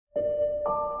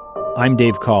I'm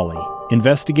Dave Cawley,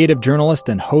 investigative journalist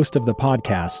and host of the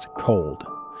podcast Cold.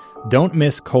 Don't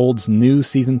miss Cold's new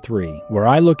Season 3, where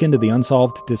I look into the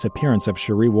unsolved disappearance of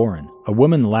Sheree Warren, a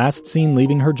woman last seen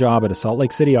leaving her job at a Salt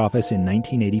Lake City office in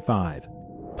 1985.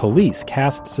 Police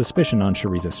cast suspicion on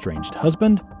Sheree's estranged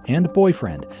husband and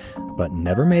boyfriend, but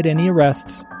never made any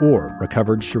arrests or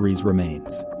recovered Sheree's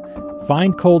remains.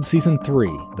 Find Cold Season 3,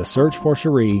 The Search for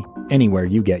Sheree, anywhere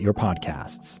you get your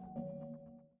podcasts.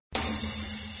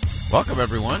 Welcome,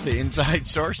 everyone, to Inside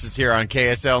Sources here on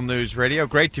KSL News Radio.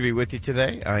 Great to be with you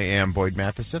today. I am Boyd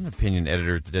Matheson, opinion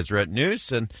editor at the Deseret News.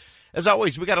 And as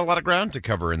always, we got a lot of ground to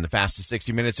cover in the fastest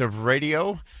 60 minutes of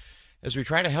radio as we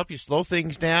try to help you slow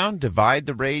things down, divide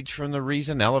the rage from the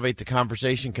reason, elevate the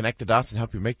conversation, connect the dots, and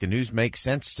help you make the news make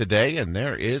sense today. And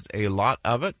there is a lot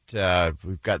of it.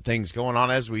 We've got things going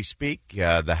on as we speak.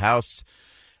 The House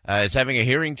is having a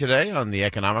hearing today on the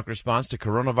economic response to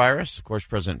coronavirus. Of course,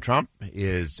 President Trump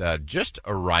is just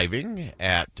arriving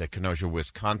at Kenosha,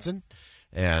 Wisconsin,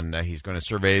 and he's going to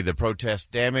survey the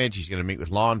protest damage. He's going to meet with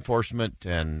law enforcement,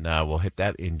 and we'll hit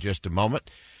that in just a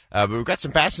moment. But we've got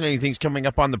some fascinating things coming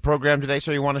up on the program today,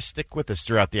 so you want to stick with us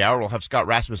throughout the hour. We'll have Scott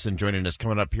Rasmussen joining us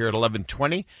coming up here at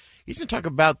 11:20. He's going to talk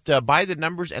about by the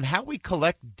numbers and how we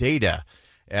collect data,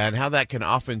 and how that can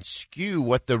often skew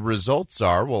what the results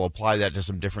are. We'll apply that to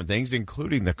some different things,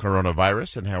 including the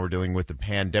coronavirus and how we're dealing with the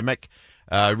pandemic.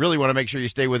 I really want to make sure you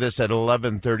stay with us at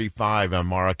 11:35.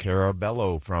 Mara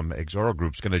Carabello from Exoro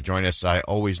Group is going to join us. I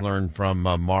always learn from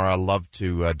Mara. Love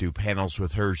to do panels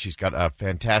with her. She's got a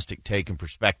fantastic take and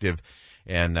perspective,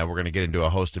 and we're going to get into a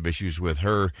host of issues with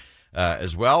her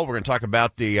as well. We're going to talk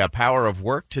about the power of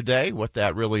work today, what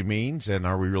that really means, and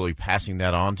are we really passing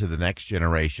that on to the next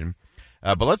generation?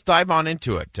 But let's dive on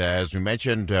into it. As we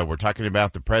mentioned, we're talking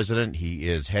about the president. He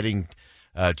is heading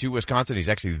to Wisconsin. He's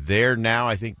actually there now.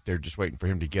 I think they're just waiting for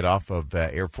him to get off of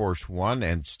Air Force One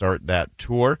and start that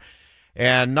tour.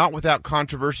 And not without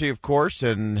controversy, of course.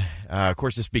 And, of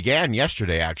course, this began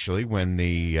yesterday, actually, when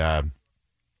the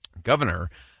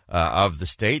governor of the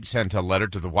state sent a letter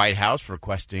to the White House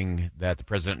requesting that the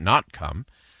president not come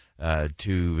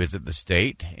to visit the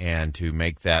state and to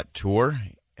make that tour.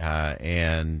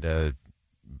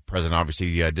 President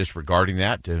obviously disregarding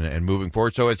that and moving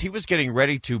forward. So as he was getting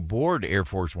ready to board Air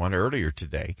Force One earlier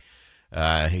today,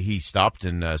 he stopped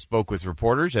and spoke with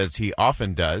reporters, as he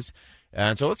often does.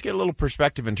 And so let's get a little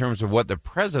perspective in terms of what the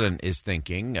president is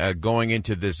thinking going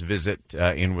into this visit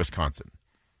in Wisconsin.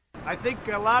 I think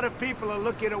a lot of people are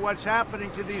looking at what's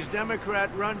happening to these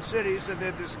Democrat-run cities, and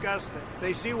they're disgusted.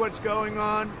 They see what's going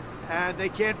on, and they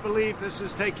can't believe this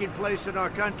is taking place in our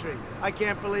country. I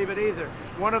can't believe it either.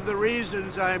 One of the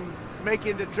reasons I'm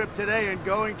making the trip today and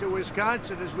going to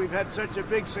Wisconsin is we've had such a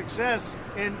big success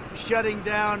in shutting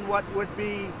down what would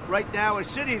be right now a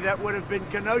city that would have been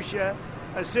Kenosha,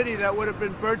 a city that would have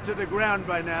been burnt to the ground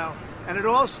by now. And it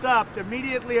all stopped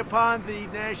immediately upon the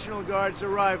National Guard's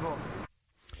arrival.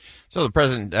 So the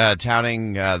president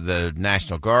touting the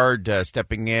National Guard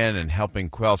stepping in and helping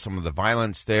quell some of the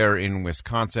violence there in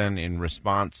Wisconsin in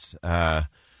response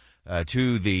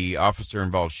to the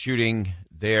officer-involved shooting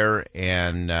there.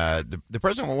 And the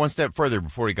president went one step further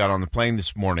before he got on the plane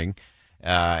this morning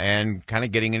and kind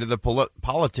of getting into the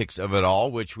politics of it all,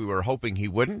 which we were hoping he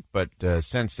wouldn't, but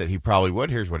sensed that he probably would.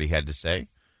 Here's what he had to say.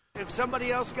 If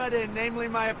somebody else got in, namely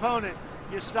my opponent,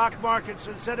 your stock markets,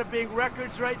 instead of being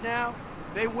records right now,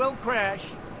 they will crash.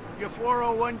 Your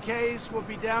 401ks will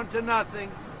be down to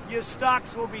nothing. Your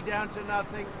stocks will be down to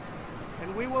nothing.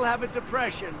 And we will have a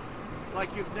depression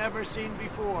like you've never seen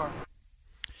before.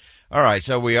 All right,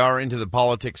 so we are into the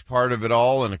politics part of it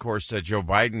all. And, of course, Joe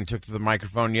Biden took to the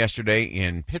microphone yesterday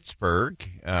in Pittsburgh.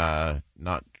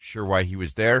 Not sure why he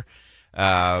was there.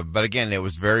 But, again, it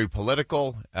was very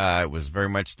political. It was very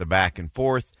much the back and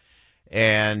forth.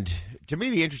 And to me,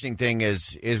 the interesting thing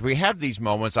is we have these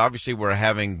moments. Obviously, we're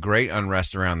having great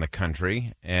unrest around the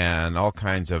country and all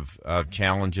kinds of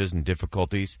challenges and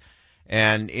difficulties.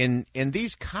 And in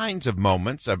these kinds of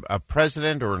moments, a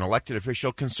president or an elected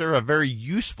official can serve a very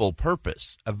useful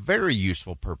purpose,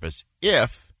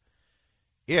 if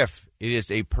it is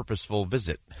a purposeful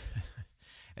visit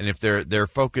and if they're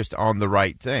focused on the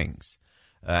right things.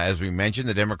 As we mentioned,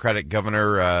 the Democratic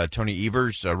governor, Tony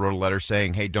Evers, wrote a letter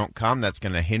saying, hey, don't come. That's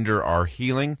going to hinder our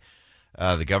healing.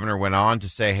 The governor went on to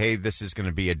say, hey, this is going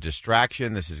to be a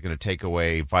distraction. This is going to take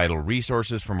away vital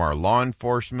resources from our law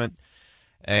enforcement.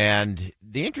 And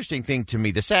the interesting thing to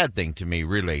me, the sad thing to me,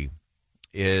 really,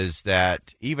 is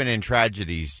that even in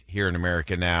tragedies here in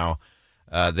America now,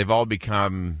 they've all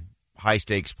become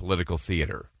high-stakes political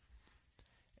theater.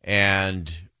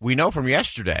 And we know from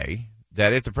yesterday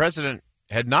that if the president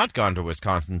had not gone to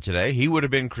Wisconsin today, he would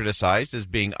have been criticized as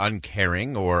being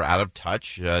uncaring or out of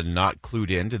touch, not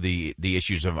clued into the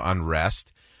issues of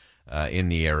unrest in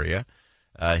the area.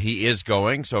 He is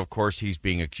going, so of course he's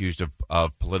being accused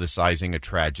of politicizing a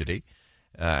tragedy,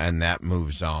 and that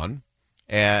moves on.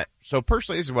 So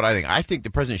personally, this is what I think. I think the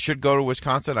president should go to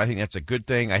Wisconsin. I think that's a good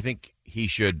thing. I think he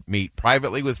should meet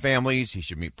privately with families. He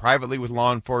should meet privately with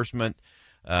law enforcement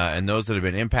and those that have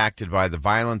been impacted by the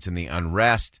violence and the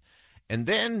unrest. And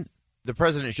then the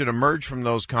president should emerge from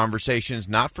those conversations,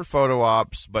 not for photo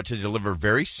ops, but to deliver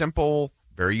very simple,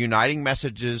 very uniting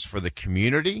messages for the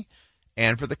community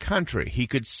and for the country. He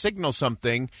could signal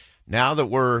something now that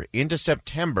we're into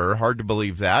September. Hard to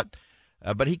believe that.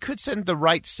 But he could send the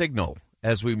right signal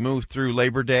as we move through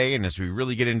Labor Day and as we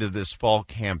really get into this fall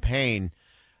campaign.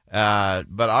 But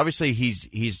obviously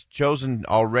he's chosen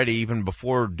already, even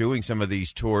before doing some of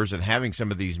these tours and having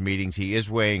some of these meetings, he is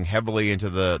weighing heavily into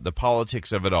the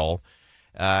politics of it all.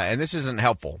 And this isn't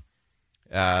helpful.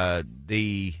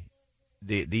 The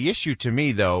issue to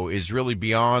me, though, is really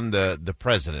beyond the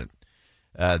president.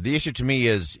 The issue to me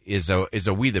is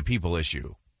a we the people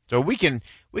issue. So we can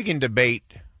debate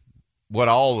what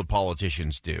all the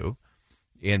politicians do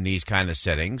in these kind of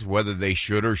settings, whether they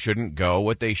should or shouldn't go,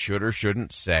 what they should or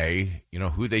shouldn't say,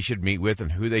 who they should meet with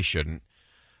and who they shouldn't.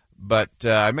 But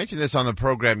I mentioned this on the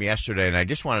program yesterday, and I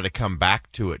just wanted to come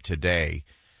back to it today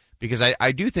because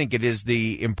I do think it is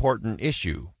the important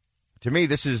issue. To me,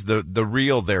 this is the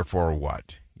real therefore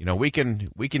what. We can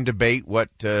debate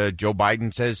what Joe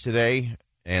Biden says today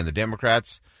and the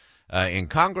Democrats in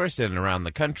Congress and around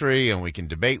the country, and we can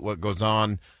debate what goes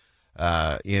on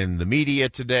in the media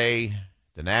today,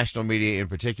 the national media in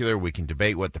particular. We can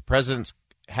debate what the president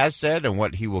has said and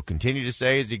what he will continue to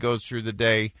say as he goes through the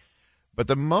day. But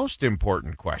the most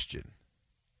important question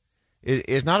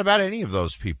is not about any of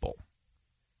those people.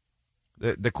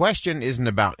 The question isn't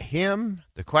about him.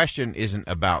 The question isn't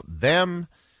about them.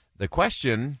 The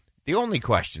only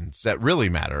questions that really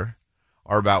matter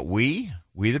are about we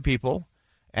the people,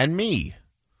 and me.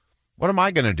 What am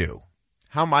I going to do?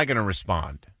 How am I going to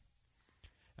respond?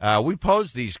 We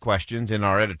posed these questions in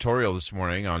our editorial this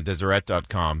morning on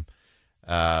Deseret.com.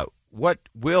 What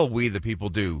will we the people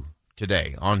do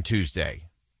today on Tuesday?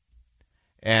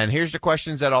 And here's the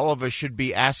questions that all of us should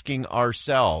be asking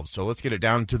ourselves. So let's get it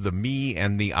down to the me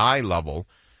and the I level.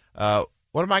 What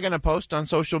am I going to post on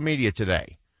social media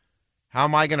today? How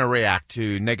am I going to react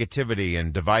to negativity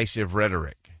and divisive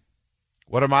rhetoric?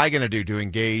 What am I going to do to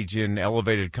engage in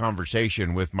elevated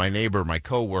conversation with my neighbor, my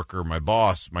coworker, my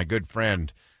boss, my good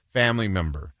friend, family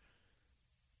member?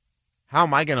 How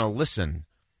am I going to listen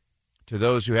to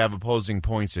those who have opposing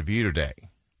points of view today?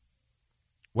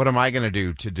 What am I going to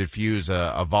do to diffuse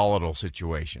a volatile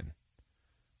situation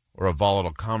or a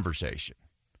volatile conversation?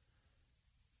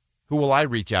 Who will I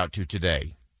reach out to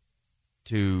today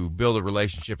to build a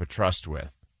relationship of trust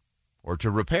with or to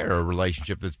repair a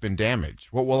relationship that's been damaged?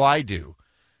 What will I do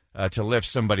to lift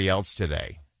somebody else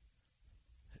today?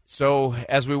 So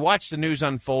as we watch the news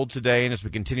unfold today and as we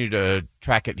continue to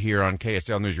track it here on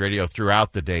KSL News Radio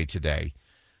throughout the day today,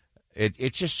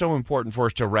 it's just so important for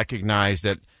us to recognize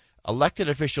that elected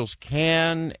officials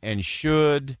can and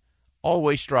should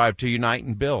always strive to unite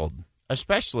and build,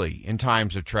 especially in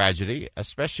times of tragedy,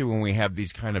 especially when we have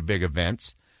these kind of big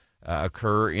events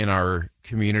occur in our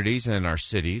communities and in our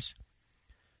cities.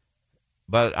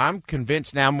 But I'm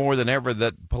convinced now more than ever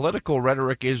that political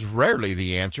rhetoric is rarely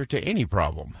the answer to any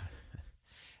problem.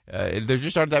 There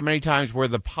just aren't that many times where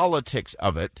the politics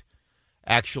of it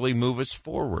actually move us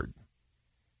forward.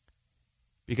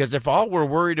 Because if all we're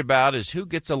worried about is who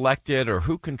gets elected or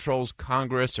who controls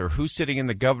Congress or who's sitting in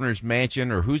the governor's mansion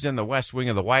or who's in the West Wing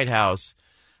of the White House,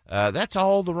 that's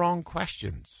all the wrong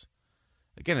questions.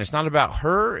 Again, it's not about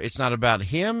her. It's not about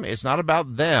him. It's not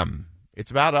about them.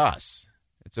 It's about us.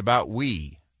 It's about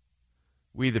we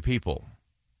the people.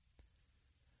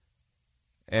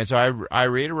 And so I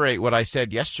reiterate what I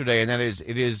said yesterday, and that is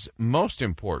it is most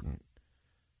important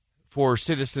for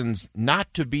citizens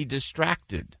not to be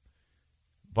distracted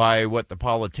by what the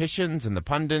politicians and the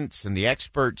pundits and the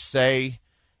experts say,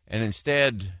 and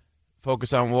instead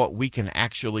focus on what we can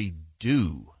actually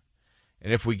do.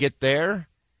 And if we get there,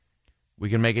 we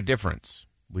can make a difference.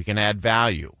 We can add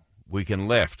value. We can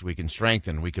lift. We can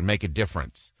strengthen. We can make a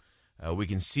difference. We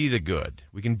can see the good.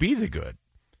 We can be the good.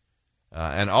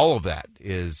 And all of that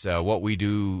is what we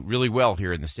do really well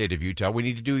here in the state of Utah. We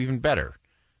need to do even better.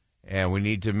 And we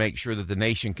need to make sure that the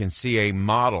nation can see a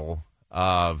model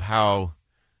of how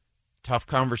tough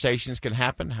conversations can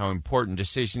happen, how important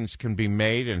decisions can be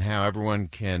made, and how everyone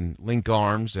can link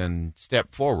arms and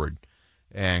step forward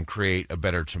and create a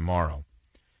better tomorrow.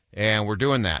 And we're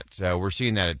doing that. We're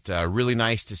seeing that. It's really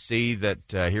nice to see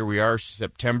that here we are,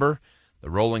 September. The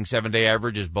rolling 7-day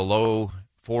average is below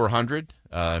 400.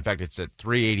 In fact, it's at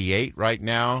 388 right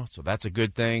now, so that's a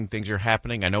good thing. Things are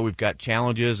happening. I know we've got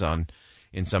challenges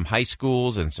in some high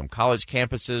schools and some college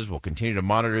campuses. We'll continue to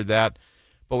monitor that.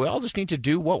 But we all just need to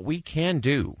do what we can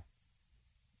do.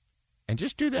 And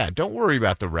just do that. Don't worry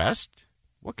about the rest.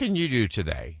 What can you do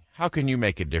today? How can you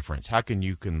make a difference? How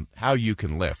you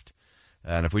can lift?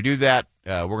 And if we do that,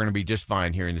 we're going to be just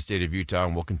fine here in the state of Utah,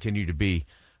 and we'll continue to be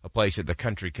a place that the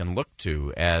country can look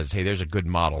to as, hey, there's a good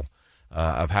model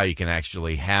of how you can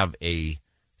actually have a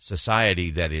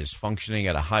society that is functioning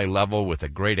at a high level with a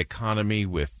great economy,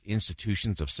 with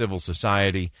institutions of civil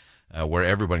society, where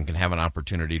everyone can have an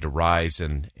opportunity to rise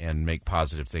and make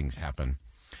positive things happen.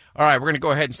 All right, we're going to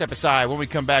go ahead and step aside. When we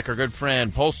come back, our good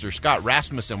friend, pollster Scott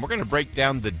Rasmussen, we're going to break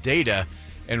down the data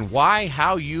and why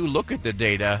how you look at the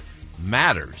data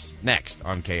matters. Next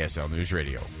on KSL News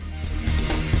Radio.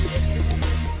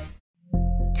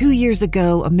 2 years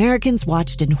ago, Americans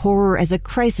watched in horror as a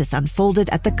crisis unfolded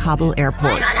at the Kabul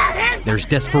airport. There's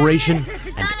desperation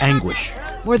and anguish.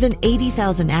 More than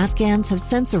 80,000 Afghans have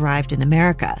since arrived in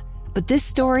America, but this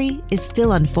story is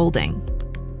still unfolding.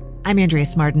 I'm Andrea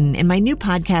Smartin. In my new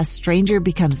podcast, Stranger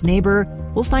Becomes Neighbor,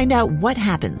 we'll find out what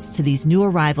happens to these new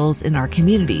arrivals in our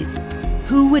communities.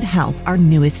 Who would help our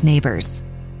newest neighbors?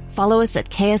 Follow us at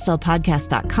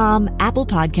kslpodcast.com, Apple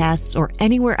Podcasts, or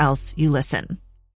anywhere else you listen.